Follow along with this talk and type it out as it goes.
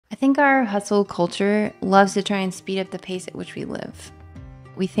think our hustle culture loves to try and speed up the pace at which we live.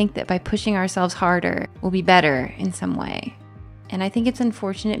 We think that by pushing ourselves harder, we'll be better in some way. And I think it's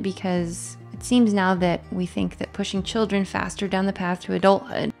unfortunate because it seems now that we think that pushing children faster down the path to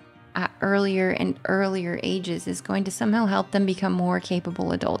adulthood at earlier and earlier ages is going to somehow help them become more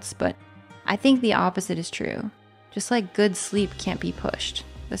capable adults. But I think the opposite is true. Just like good sleep can't be pushed,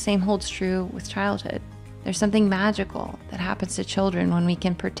 the same holds true with childhood. There's something magical that happens to children when we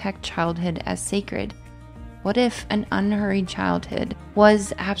can protect childhood as sacred. What if an unhurried childhood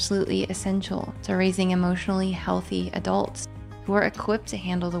was absolutely essential to raising emotionally healthy adults who are equipped to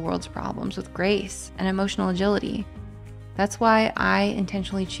handle the world's problems with grace and emotional agility? That's why I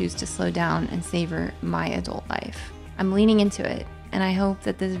intentionally choose to slow down and savor my adult life. I'm leaning into it, and I hope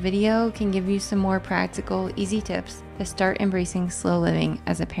that this video can give you some more practical, easy tips to start embracing slow living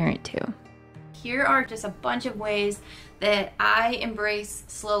as a parent too. Here are just a bunch of ways that I embrace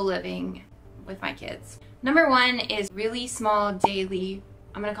slow living with my kids. Number one is really small daily,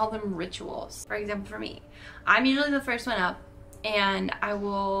 I'm gonna call them rituals. For example, for me, I'm usually the first one up, and I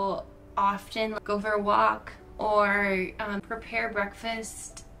will often go for a walk or prepare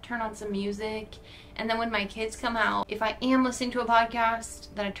breakfast, turn on some music, and then when my kids come out, if I am listening to a podcast,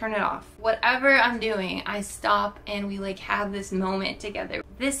 then I turn it off. Whatever I'm doing, I stop and we like have this moment together.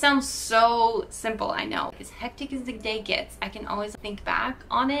 This sounds so simple, I know. As hectic as the day gets, I can always think back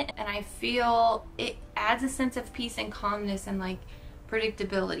on it, and I feel it adds a sense of peace and calmness and like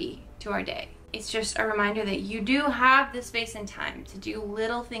predictability to our day. It's just a reminder that you do have the space and time to do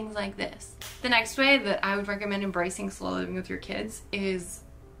little things like this. The next way that I would recommend embracing slow living with your kids is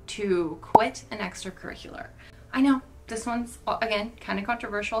to quit an extracurricular. I know this one's, again, kind of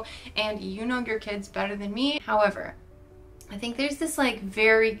controversial, and you know your kids better than me. However, I think there's this like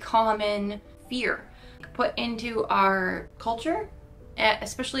very common fear put into our culture,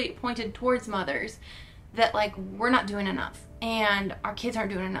 especially pointed towards mothers, that like we're not doing enough and our kids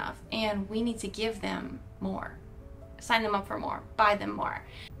aren't doing enough and we need to give them more, sign them up for more, buy them more,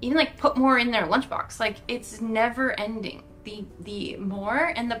 even like put more in their lunchbox. Like it's never ending, the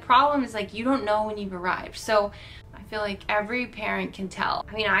more, and the problem is like you don't know when you've arrived. So I feel like every parent can tell.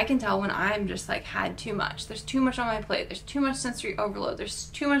 I mean, I can tell when I'm just like had too much. There's too much on my plate. There's too much sensory overload. There's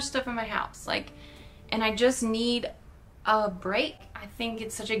too much stuff in my house. Like, and I just need a break. I think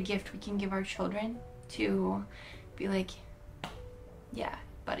it's such a gift we can give our children to be like, yeah,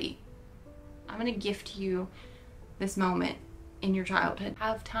 buddy, I'm gonna gift you this moment in your childhood.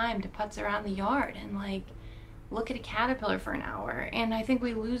 Have time to putz around the yard and like look at a caterpillar for an hour. And I think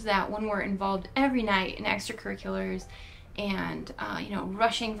we lose that when we're involved every night in extracurriculars and you know,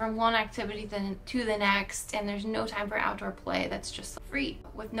 rushing from one activity to the next, and there's no time for outdoor play that's just free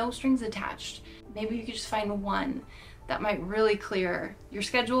with no strings attached. Maybe you could just find one that might really clear your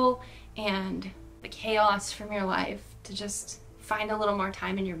schedule and the chaos from your life to just find a little more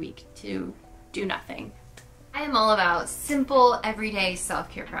time in your week to do nothing. I am all about simple, everyday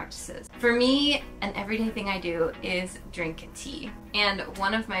self-care practices. For me, an everyday thing I do is drink tea. And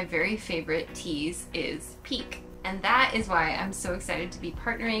one of my very favorite teas is Peak. And that is why I'm so excited to be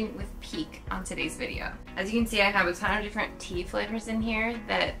partnering with Peak on today's video. As you can see, I have a ton of different tea flavors in here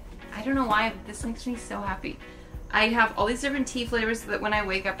that, I don't know why, but this makes me so happy. I have all these different tea flavors so that when I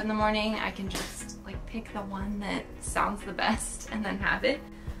wake up in the morning, I can just like pick the one that sounds the best and then have it.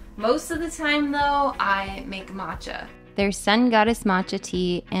 Most of the time though, I make matcha. Their Sun Goddess Matcha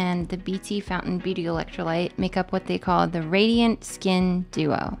Tea and the BT Fountain Beauty Electrolyte make up what they call the Radiant Skin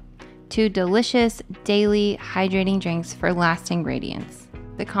Duo. Two delicious, daily, hydrating drinks for lasting radiance.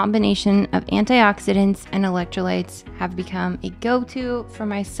 The combination of antioxidants and electrolytes have become a go-to for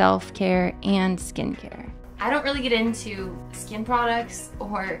my self-care and skincare. I don't really get into skin products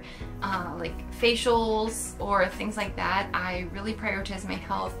or like facials or things like that. I really prioritize my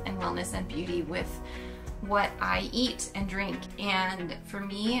health and wellness and beauty with what I eat and drink. And for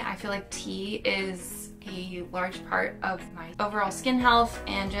me, I feel like tea is a large part of my overall skin health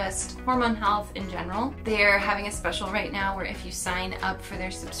and just hormone health in general. They're having a special right now where if you sign up for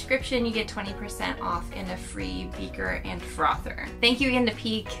their subscription, you get 20% off and a free beaker and frother. Thank you again to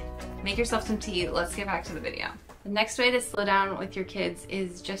Peak. Make yourself some tea. Let's get back to the video. The next way to slow down with your kids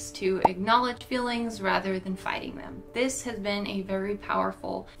is just to acknowledge feelings rather than fighting them. This has been a very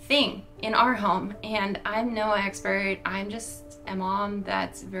powerful thing in our home, and I'm no expert. I'm just a mom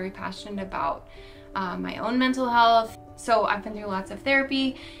that's very passionate about my own mental health. So I've been through lots of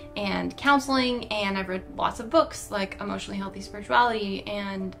therapy and counseling, and I've read lots of books like Emotionally Healthy Spirituality,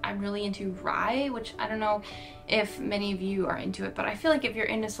 and I'm really into rye, which I don't know if many of you are into it, but I feel like if you're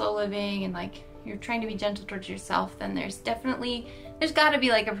into slow living and like you're trying to be gentle towards yourself, then there's definitely there's got to be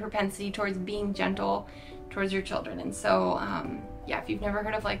like a propensity towards being gentle towards your children. And so yeah, if you've never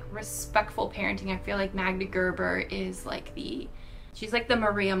heard of like respectful parenting, I feel like Magda Gerber is like she's like the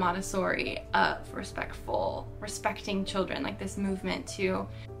Maria Montessori of respecting children, like this movement to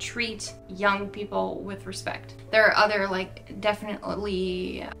treat young people with respect. There are other like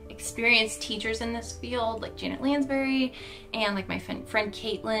definitely experienced teachers in this field, like Janet Lansbury and like my friend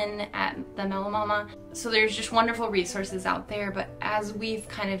Caitlin at the Mellow Mama. So there's just wonderful resources out there, but as we've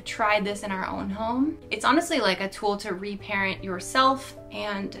kind of tried this in our own home, it's honestly like a tool to reparent yourself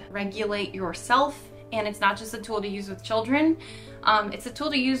and regulate yourself. And it's not just a tool to use with children, it's a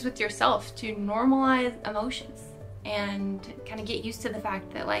tool to use with yourself to normalize emotions and kind of get used to the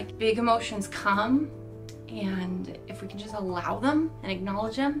fact that like big emotions come, and if we can just allow them and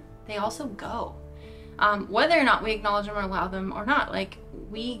acknowledge them, they also go. Whether or not we acknowledge them or allow them or not, like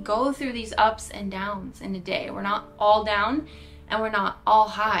we go through these ups and downs in a day. We're not all down and we're not all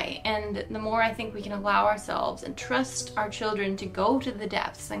high. And the more I think we can allow ourselves and trust our children to go to the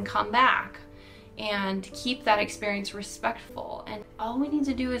depths and come back and keep that experience respectful. And all we need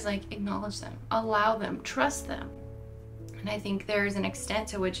to do is like acknowledge them, allow them, trust them. And I think there's an extent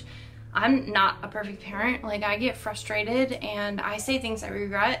to which I'm not a perfect parent. Like I get frustrated and I say things I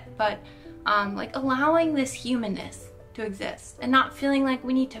regret, but like allowing this humanness to exist and not feeling like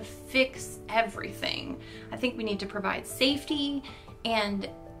we need to fix everything. I think we need to provide safety, and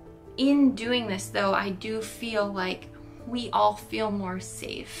in doing this though, I do feel like we all feel more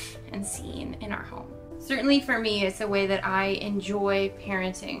safe and seen in our home. Certainly for me, it's a way that I enjoy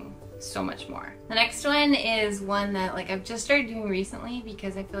parenting so much more. The next one is one that like I've just started doing recently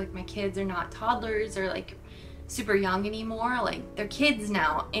because I feel like my kids are not toddlers or like super young anymore, like they're kids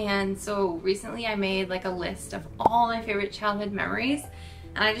now. And so recently I made like a list of all my favorite childhood memories,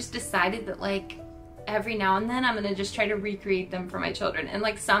 and I just decided that like every now and then I'm gonna just try to recreate them for my children. And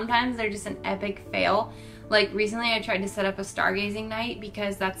like sometimes they're just an epic fail. Like recently I tried to set up a stargazing night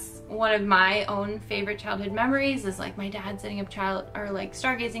because that's one of my own favorite childhood memories, is like my dad setting up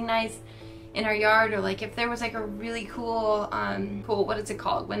stargazing nights in our yard, or like if there was like a really cool, what is it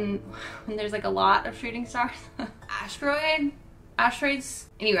called? When there's like a lot of shooting stars? Asteroids?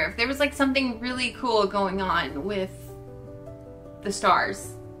 Anyway, if there was like something really cool going on with the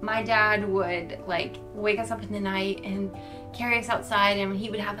stars, my dad would like wake us up in the night and carry us outside, and he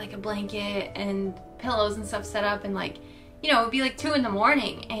would have like a blanket and pillows and stuff set up, and like, you know, it would be like 2 in the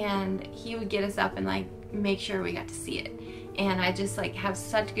morning and he would get us up and like make sure we got to see it. And I just like have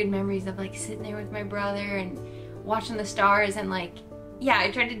such good memories of like sitting there with my brother and watching the stars. And like, yeah,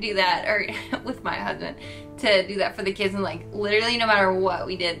 I tried to do that, or with my husband, to do that for the kids, and like literally no matter what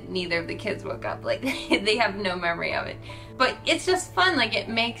we did, neither of the kids woke up. Like they have no memory of it. But it's just fun. Like it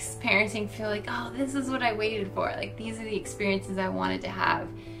makes parenting feel like, oh, this is what I waited for. Like these are the experiences I wanted to have,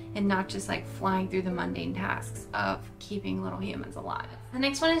 and not just like flying through the mundane tasks of keeping little humans alive. The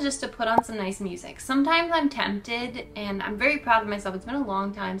next one is just to put on some nice music. Sometimes I'm tempted, and I'm very proud of myself. It's been a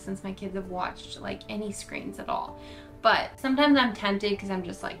long time since my kids have watched like any screens at all. But sometimes I'm tempted because I'm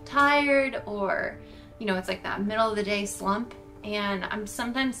just like tired, or, you know, it's like that middle of the day slump. And I'm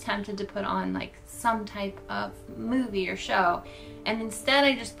sometimes tempted to put on like some type of movie or show. And instead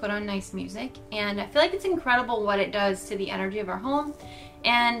I just put on nice music. And I feel like it's incredible what it does to the energy of our home.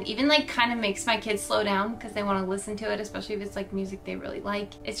 And even like kind of makes my kids slow down because they want to listen to it, especially if it's like music they really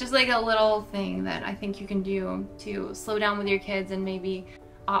like. It's just like a little thing that I think you can do to slow down with your kids and maybe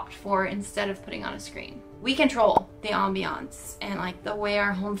opt for instead of putting on a screen. We control the ambiance and like the way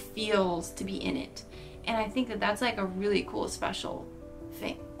our home feels to be in it. And I think that that's like a really cool, special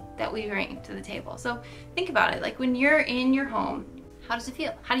thing that we bring to the table. So think about it, like when you're in your home, how does it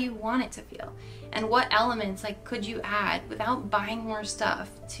feel? How do you want it to feel? And what elements like could you add without buying more stuff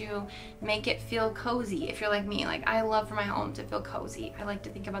to make it feel cozy? If you're like me, like I love for my home to feel cozy. I like to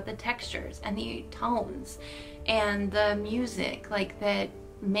think about the textures and the tones and the music like that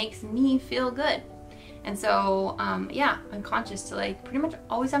makes me feel good. And so yeah, I'm conscious to like pretty much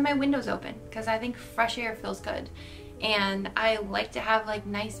always have my windows open because I think fresh air feels good. And I like to have like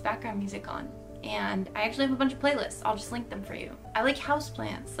nice background music on. And I actually have a bunch of playlists. I'll just link them for you. I like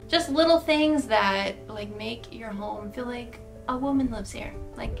houseplants. Just little things that like make your home feel like a woman lives here.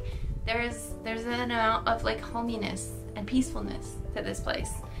 Like there's an amount of like hominess and peacefulness to this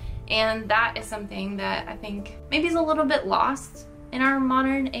place. And that is something that I think maybe is a little bit lost in our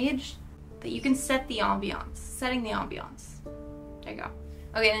modern age, that you can set the ambiance, setting the ambiance. There you go.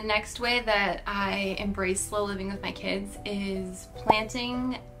 Okay, the next way that I embrace slow living with my kids is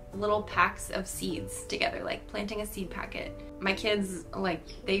planting little packs of seeds together, like planting a seed packet. My kids, like,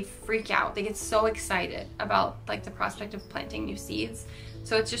 they freak out. They get so excited about like the prospect of planting new seeds.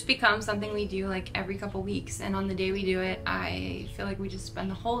 So it's just become something we do like every couple weeks, and on the day we do it, I feel like we just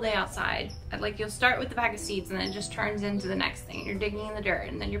spend the whole day outside. Like, you'll start with the pack of seeds and then it just turns into the next thing. You're digging in the dirt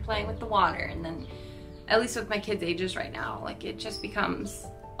and then you're playing with the water, and then, at least with my kids' ages right now, like it just becomes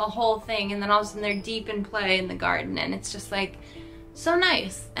a whole thing, and then all of a sudden they're deep in play in the garden, and it's just like so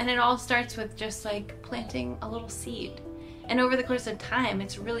nice. And it all starts with just like planting a little seed. And over the course of time,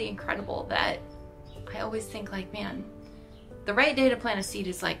 it's really incredible that I always think like, man, the right day to plant a seed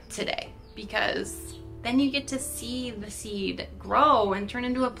is like today, because then you get to see the seed grow and turn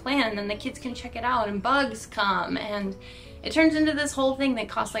into a plant, and then the kids can check it out and bugs come, and it turns into this whole thing that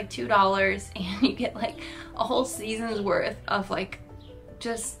costs like $2, and you get like a whole season's worth of like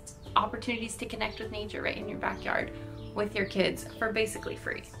just opportunities to connect with nature right in your backyard with your kids for basically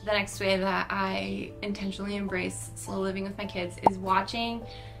free. The next way that I intentionally embrace slow living with my kids is watching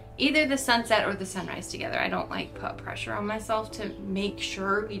either the sunset or the sunrise together. I don't like put pressure on myself to make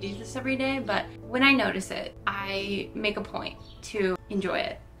sure we do this every day, but when I notice it, I make a point to enjoy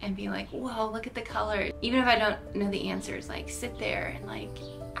it and be like, whoa, look at the colors. Even if I don't know the answers, like sit there and like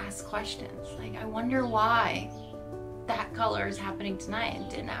ask questions. Like, I wonder why that color is happening tonight and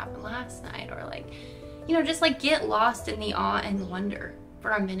didn't happen last night, or like, you know, just like get lost in the awe and wonder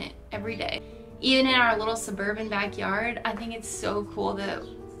for a minute every day. Even in our little suburban backyard, I think it's so cool that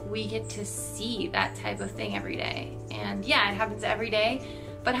we get to see that type of thing every day. And yeah, it happens every day,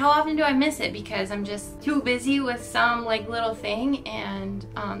 but how often do I miss it because I'm just too busy with some like little thing? And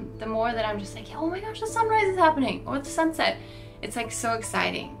the more that I'm just like, oh my gosh, the sunrise is happening, or the sunset, it's like so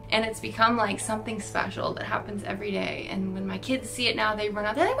exciting. And it's become like something special that happens every day. And when my kids see it now, they run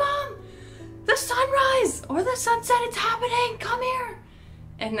out, they're like, Mom, the sunrise or the sunset, it's happening, come here.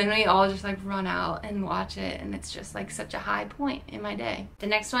 And then we all just like run out and watch it, and it's just like such a high point in my day. The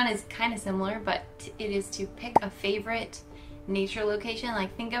next one is kind of similar, but it is to pick a favorite nature location.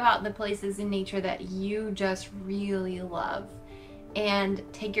 Like, think about the places in nature that you just really love and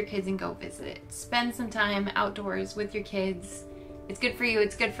take your kids and go visit it. Spend some time outdoors with your kids. It's good for you,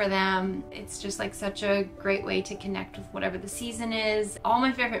 it's good for them. It's just like such a great way to connect with whatever the season is. All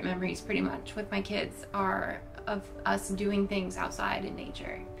my favorite memories pretty much with my kids are of us doing things outside in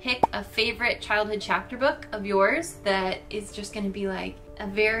nature. Pick a favorite childhood chapter book of yours that is just going to be like a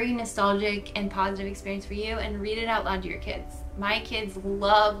very nostalgic and positive experience for you, and read it out loud to your kids. My kids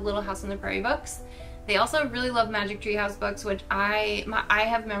love Little House on the Prairie books. They also really love Magic Tree House books, which I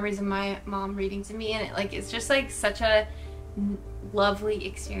have memories of my mom reading to me, and it's just like such a lovely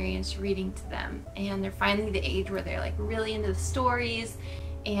experience reading to them. And they're finally the age where they're like really into the stories.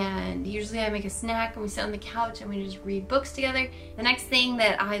 And usually I make a snack and we sit on the couch and we just read books together. The next thing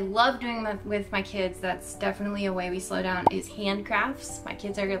that I love doing with my kids, that's definitely a way we slow down, is handcrafts. My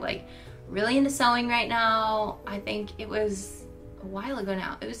kids are like really into sewing right now. I think it was a while ago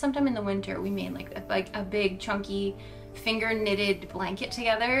now. It was sometime in the winter we made like a big chunky finger knitted blanket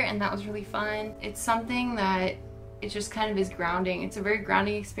together, and that was really fun. It's something that it just kind of is grounding. It's a very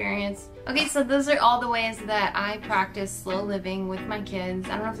grounding experience. Okay, so those are all the ways that I practice slow living with my kids.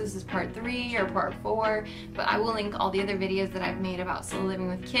 I don't know if this is part 3 or part 4, but I will link all the other videos that I've made about slow living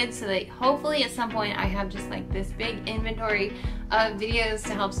with kids, so that hopefully at some point I have just like this big inventory of videos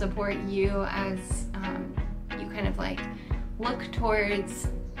to help support you as you kind of like look towards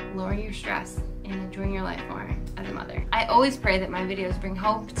lowering your stress and enjoying your life more as a mother. I always pray that my videos bring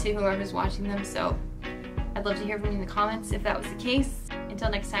hope to whoever's watching them, so I'd love to hear from you in the comments if that was the case. Until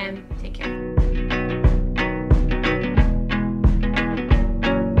next time, take care.